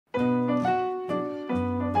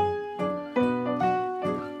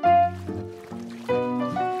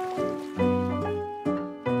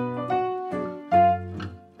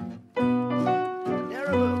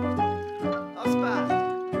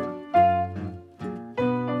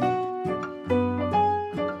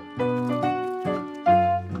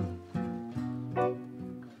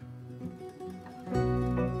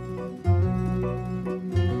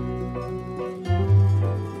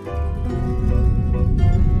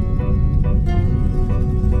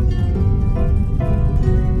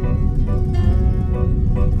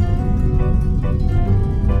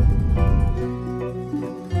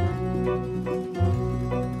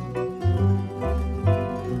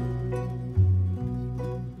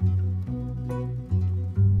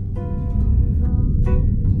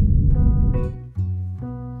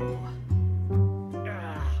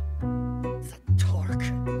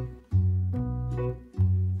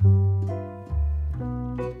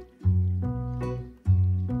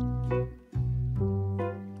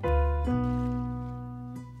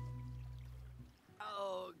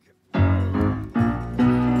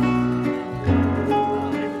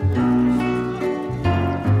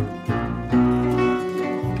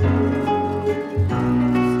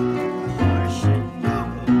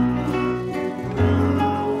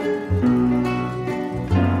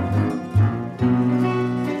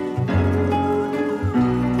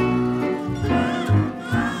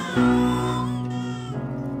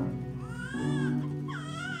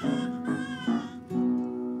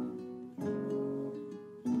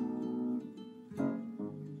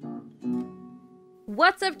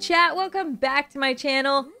What's up, chat? Welcome back to my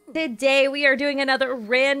channel. Today we are doing another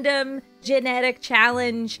random genetic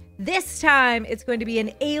challenge. This time it's going to be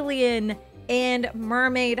an alien and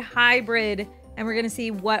mermaid hybrid, and we're going to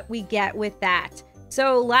see what we get with that.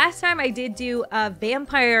 So last time I did do a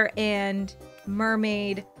vampire and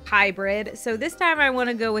mermaid hybrid. So this time I want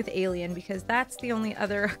to go with alien because that's the only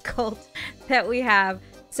other occult that we have.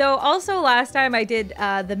 So also last time I did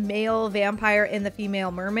the male vampire and the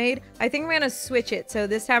female mermaid. I think we're gonna switch it. So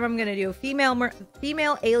this time I'm gonna do a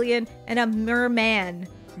female alien and a merman.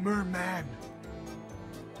 Merman.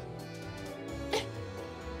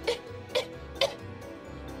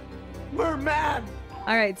 Merman.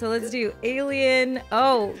 All right, so let's do alien.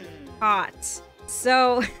 Oh, hot.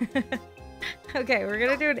 So, okay, we're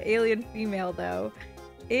gonna do an alien female though.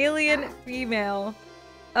 Alien female.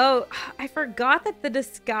 Oh, I forgot that the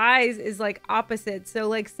disguise is like opposite. So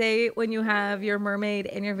like say when you have your mermaid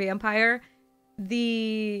and your vampire,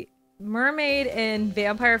 the mermaid and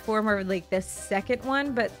vampire form are like the second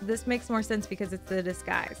one, but this makes more sense because it's the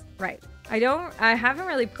disguise. Right. I haven't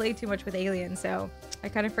really played too much with aliens, so I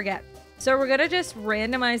kind of forget. So we're gonna just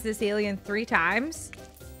randomize this alien 3 times.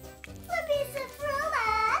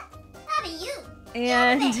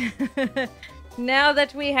 And now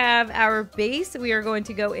that we have our base, we are going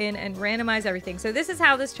to go in and randomize everything. So this is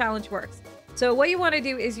how this challenge works. So what you want to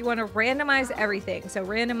do is you want to randomize everything. So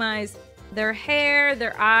randomize their hair,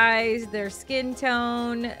 their eyes, their skin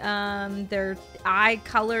tone, their eye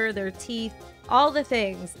color, their teeth, all the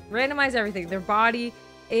things. Randomize everything, their body.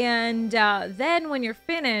 And then when you're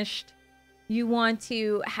finished, you want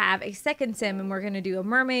to have a second sim, and we're going to do a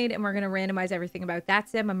mermaid, and we're going to randomize everything about that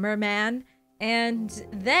sim, a merman. And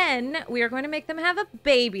then we are going to make them have a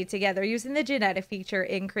baby together using the genetic feature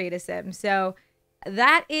in Create a Sim. So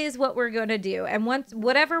that is what we're going to do. And once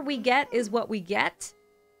whatever we get is what we get.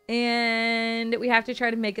 And we have to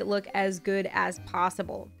try to make it look as good as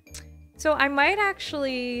possible. So I might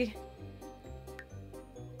actually...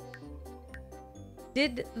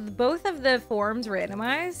 Did both of the forms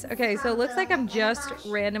randomize? Okay, so it looks like I'm just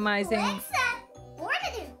randomizing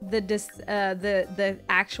the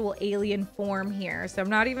actual alien form here. So I'm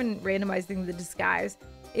not even randomizing the disguise.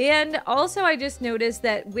 And also I just noticed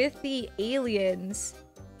that with the aliens,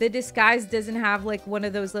 the disguise doesn't have like one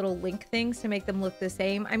of those little link things to make them look the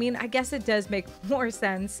same. I mean, I guess it does make more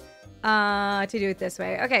sense to do it this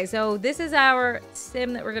way. Okay, so this is our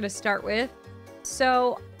sim that we're gonna start with.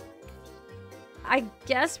 So I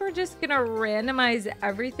guess we're just gonna randomize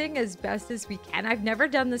everything as best as we can. I've never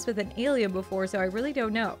done this with an alien before, so I really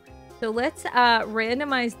don't know. So let's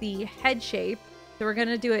randomize the head shape. So we're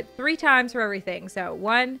gonna do it 3 times for everything. So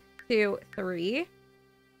 1, 2, 3.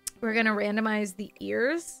 We're gonna randomize the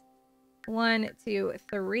ears. 1, 2,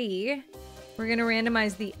 3. We're gonna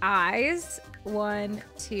randomize the eyes. 1,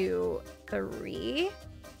 2, 3.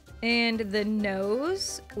 And the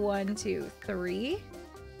nose. 1, 2, 3.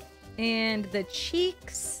 And the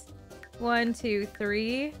cheeks, 1, 2,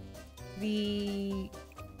 3. The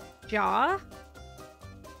jaw,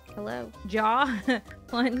 hello, jaw,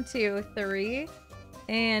 1, 2, 3.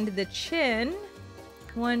 And the chin,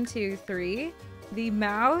 1, 2, 3. The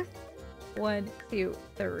mouth, 1, 2,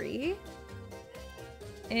 3.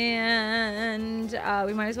 And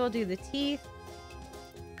we might as well do the teeth,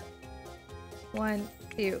 1,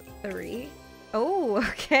 2, 3. Oh,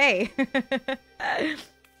 okay.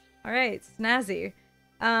 All right, snazzy.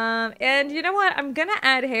 And you know what? I'm gonna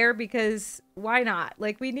add hair because why not?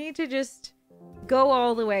 Like, we need to just go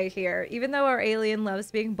all the way here. Even though our alien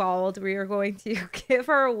loves being bald, we are going to give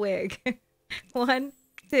her a wig. 1,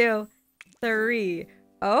 2, 3.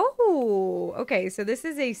 Oh, okay. So this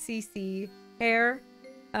is a CC hair.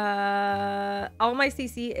 All my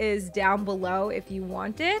CC is down below if you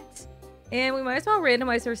want it. And we might as well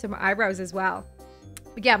randomize her some eyebrows as well.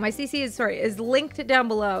 But yeah, my CC is linked down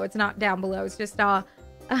below. It's not down below. It's just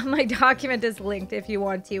my document is linked if you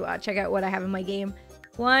want to check out what I have in my game.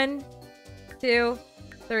 1, 2,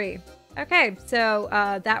 3. Okay, so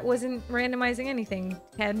that wasn't randomizing anything.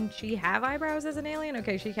 Can she have eyebrows as an alien?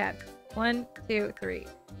 Okay, she can. 1, 2, 3.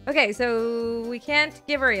 Okay, so we can't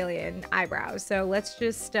give her alien eyebrows. So let's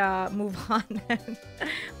just move on then.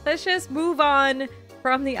 Let's just move on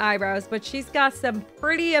from the eyebrows. But she's got some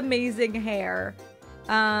pretty amazing hair.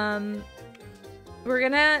 We're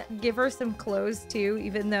gonna give her some clothes too,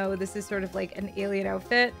 even though this is sort of like an alien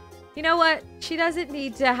outfit. You know what? She doesn't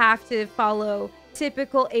need to have to follow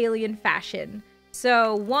typical alien fashion.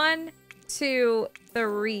 So 1, 2,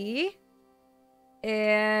 3.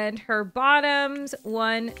 And her bottoms,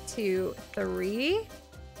 1, 2, 3.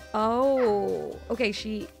 Oh, okay.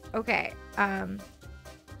 Okay.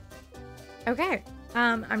 Okay.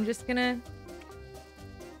 I'm just going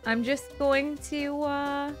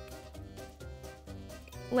to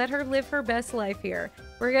let her live her best life here.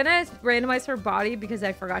 We're gonna randomize her body because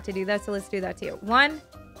I forgot to do that, so let's do that too. 1,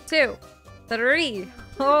 2, 3.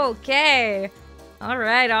 Okay. All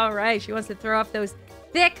right. She wants to throw off those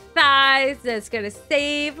thick thighs. That's gonna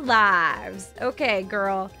save lives. Okay,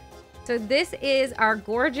 girl. So this is our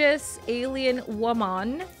gorgeous alien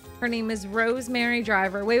woman. Her name is Rosemary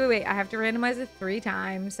Driver. Wait. I have to randomize it 3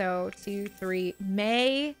 times. So 2, 3.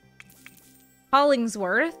 May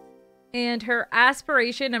Hollingsworth. And her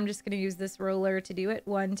aspiration, I'm just going to use this roller to do it.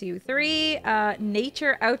 1, 2, 3.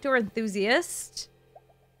 Nature outdoor enthusiast.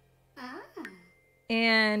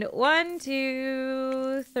 And 1,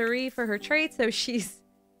 2, 3 for her traits. So she's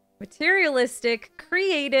materialistic,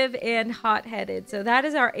 creative, and hot-headed. So that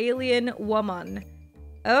is our alien woman.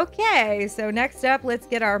 Okay, so next up, let's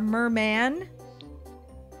get our merman.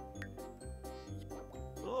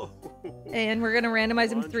 And we're going to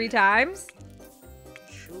randomize him 3 times.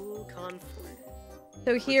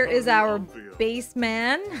 So here is our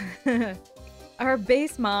baseman. Our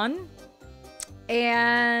baseman.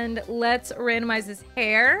 And let's randomize his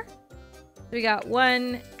hair. We got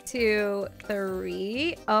 1, 2,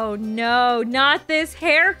 3. Oh no, not this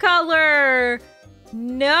hair color.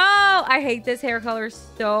 No, I hate this hair color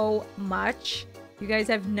so much. You guys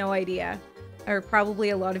have no idea. Or probably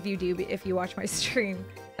a lot of you do if you watch my stream.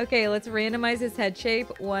 Okay, let's randomize his head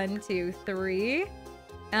shape. 1, 2, 3.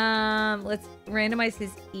 Let's randomize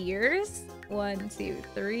his ears. 1, 2,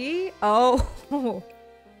 3. Oh.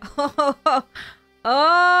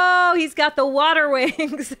 Oh, he's got the water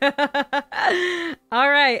wings. All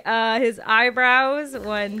right, his eyebrows.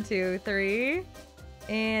 1, 2, 3.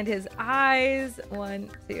 And his eyes. 1,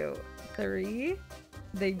 2, 3.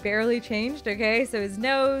 They barely changed. Okay, so his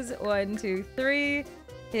nose. 1, 2, 3.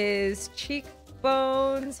 His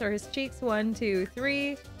cheekbones or his cheeks. 1, 2,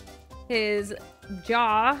 3. His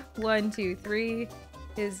jaw. 1, 2, 3.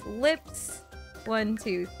 His lips. 1,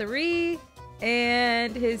 2, 3.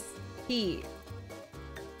 And his teeth.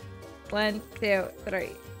 1, 2, 3.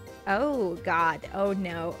 Oh god. Oh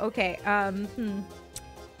no. Okay.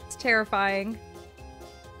 It's terrifying.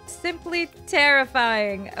 Simply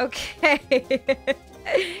terrifying. Okay.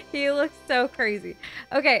 He looks so crazy.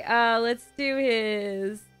 Okay, let's do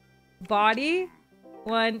his body.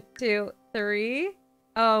 1, 2, 3.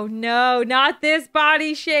 Oh no, not this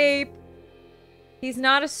body shape. He's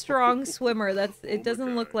not a strong swimmer. It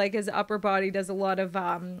doesn't look like his upper body does a lot of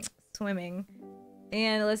swimming.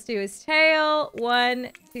 And let's do his tail. 1,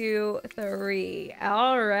 2, 3.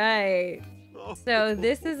 All right. So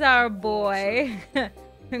this is our boy.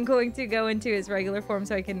 I'm going to go into his regular form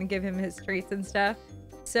so I can give him his treats and stuff.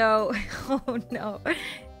 So, oh no.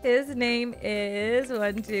 His name is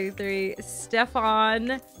 1, 2, 3.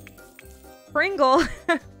 Stefan Pringle.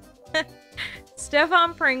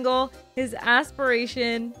 Stefan Pringle. His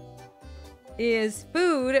aspiration is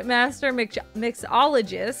food master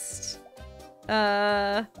mixologist.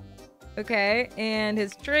 Okay, and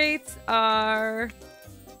his traits are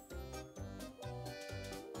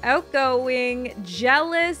outgoing,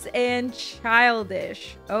 jealous, and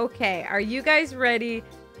childish. Okay, are you guys ready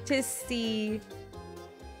to see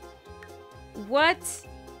what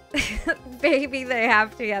baby they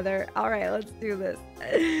have together? All right, let's do this.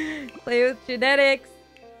 Play with genetics.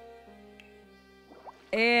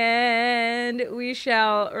 And we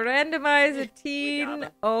shall randomize a teen.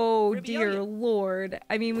 Oh, dear lord.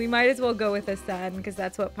 I mean, we might as well go with a son because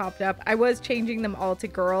that's what popped up. I was changing them all to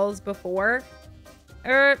girls before.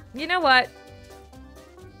 You know what?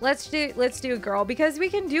 Let's do a girl because we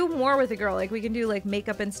can do more with a girl. Like, we can do, like,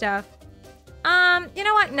 makeup and stuff. You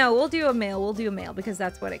know what? No, we'll do a male. We'll do a male because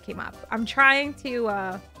that's what it came up. I'm trying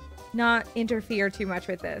to, not interfere too much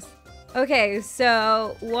with this. Okay,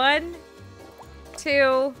 so 1,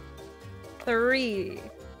 2, 3.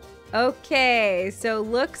 Okay, so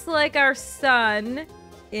looks like our son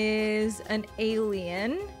is an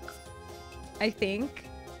alien, I think.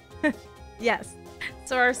 Yes.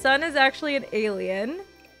 So our son is actually an alien.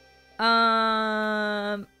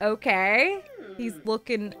 Okay. He's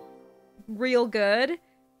looking real good.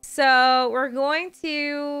 So we're going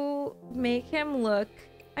to make him look...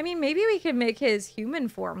 I mean, maybe we can make his human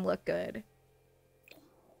form look good.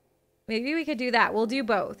 Maybe we could do that. We'll do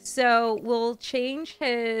both. So we'll change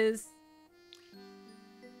his...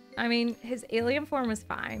 I mean, his alien form is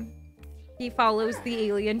fine. He follows the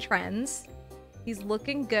alien trends. He's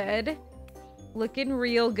looking good. Looking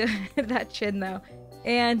real good. That chin, though.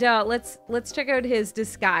 And let's check out his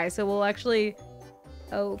disguise. So we'll actually...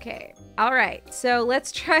 Okay. All right. So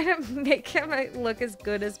let's try to make him look as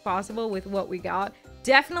good as possible with what we got.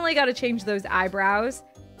 definitely got to change those eyebrows.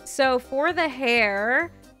 So for the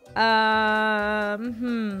hair,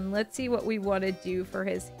 let's see what we want to do for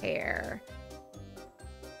his hair.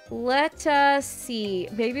 Let us see.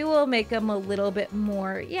 Maybe we'll make him a little bit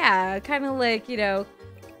more, yeah, kind of like, you know,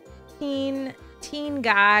 teen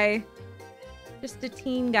guy. Just a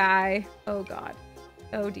teen guy. Oh God.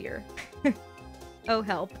 Oh dear. Oh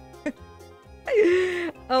help.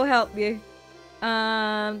 Oh help me.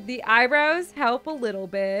 The eyebrows help a little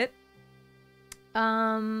bit.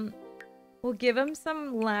 We'll give him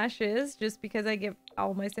some lashes just because I give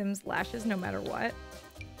all my Sims lashes no matter what.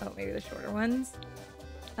 Oh, maybe the shorter ones.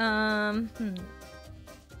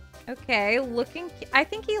 Okay, I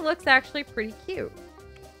think he looks actually pretty cute.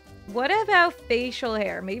 What about facial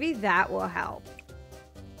hair? Maybe that will help.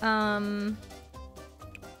 I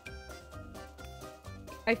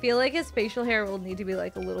feel like his facial hair will need to be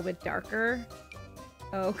like a little bit darker.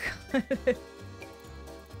 Oh God.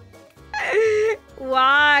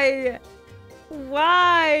 Why?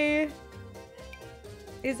 Why?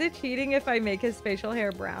 Is it cheating if I make his facial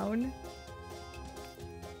hair brown?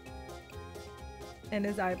 And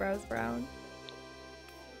his eyebrows brown?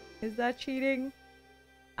 Is that cheating?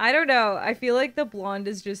 I don't know. I feel like the blonde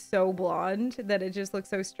is just so blonde that it just looks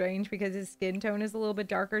so strange because his skin tone is a little bit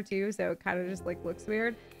darker too, so it kind of just like looks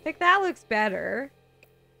weird. Like that looks better.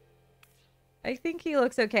 I think he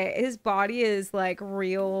looks okay. His body is like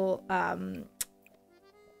real,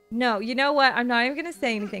 no, you know what? I'm not even gonna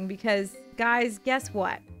say anything because, guys, guess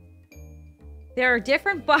what? There are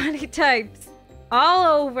different body types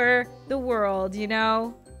all over the world, you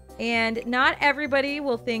know? And not everybody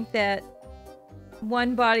will think that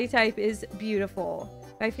one body type is beautiful.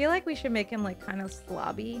 I feel like we should make him like kind of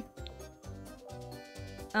slobby.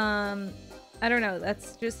 I don't know.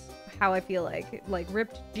 That's just how I feel like. Like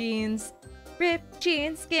ripped jeans,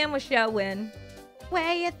 skin was showing.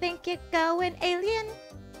 Where you think you're going, alien?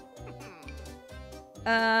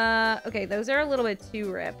 Okay, those are a little bit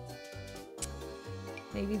too ripped.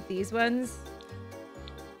 Maybe these ones.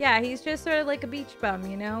 Yeah, he's just sort of like a beach bum,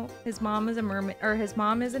 you know? His mom is a mermaid, or his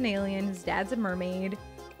mom is an alien, his dad's a mermaid.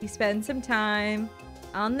 He spends some time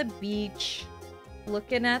on the beach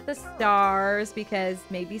looking at the stars because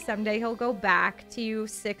maybe someday he'll go back to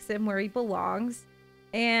Sixam where he belongs.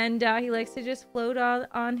 And he likes to just float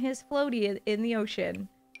on his floaty in the ocean.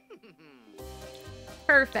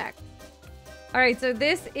 Perfect. All right, so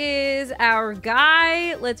this is our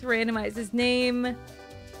guy. Let's randomize his name.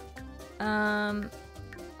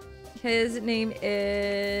 His name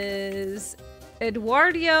is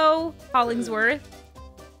Eduardo Hollingsworth.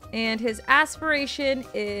 And his aspiration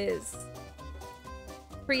is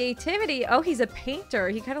creativity. Oh, he's a painter.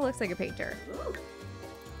 He kind of looks like a painter.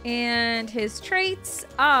 And his traits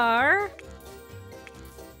are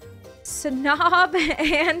snob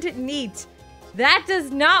and neat. That does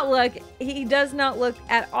not look, he does not look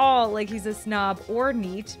at all like he's a snob or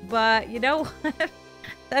neat, but you know what?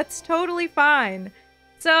 That's totally fine.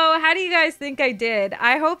 So how do you guys think I did?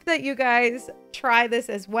 I hope that you guys try this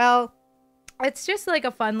as well. It's just like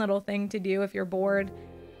a fun little thing to do if you're bored.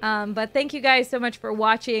 But thank you guys so much for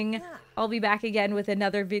watching. I'll be back again with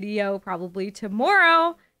another video probably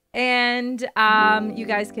tomorrow. And you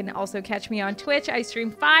guys can also catch me on Twitch. I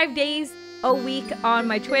stream 5 days a week on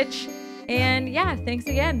my Twitch. And yeah, thanks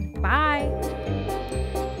again. Bye.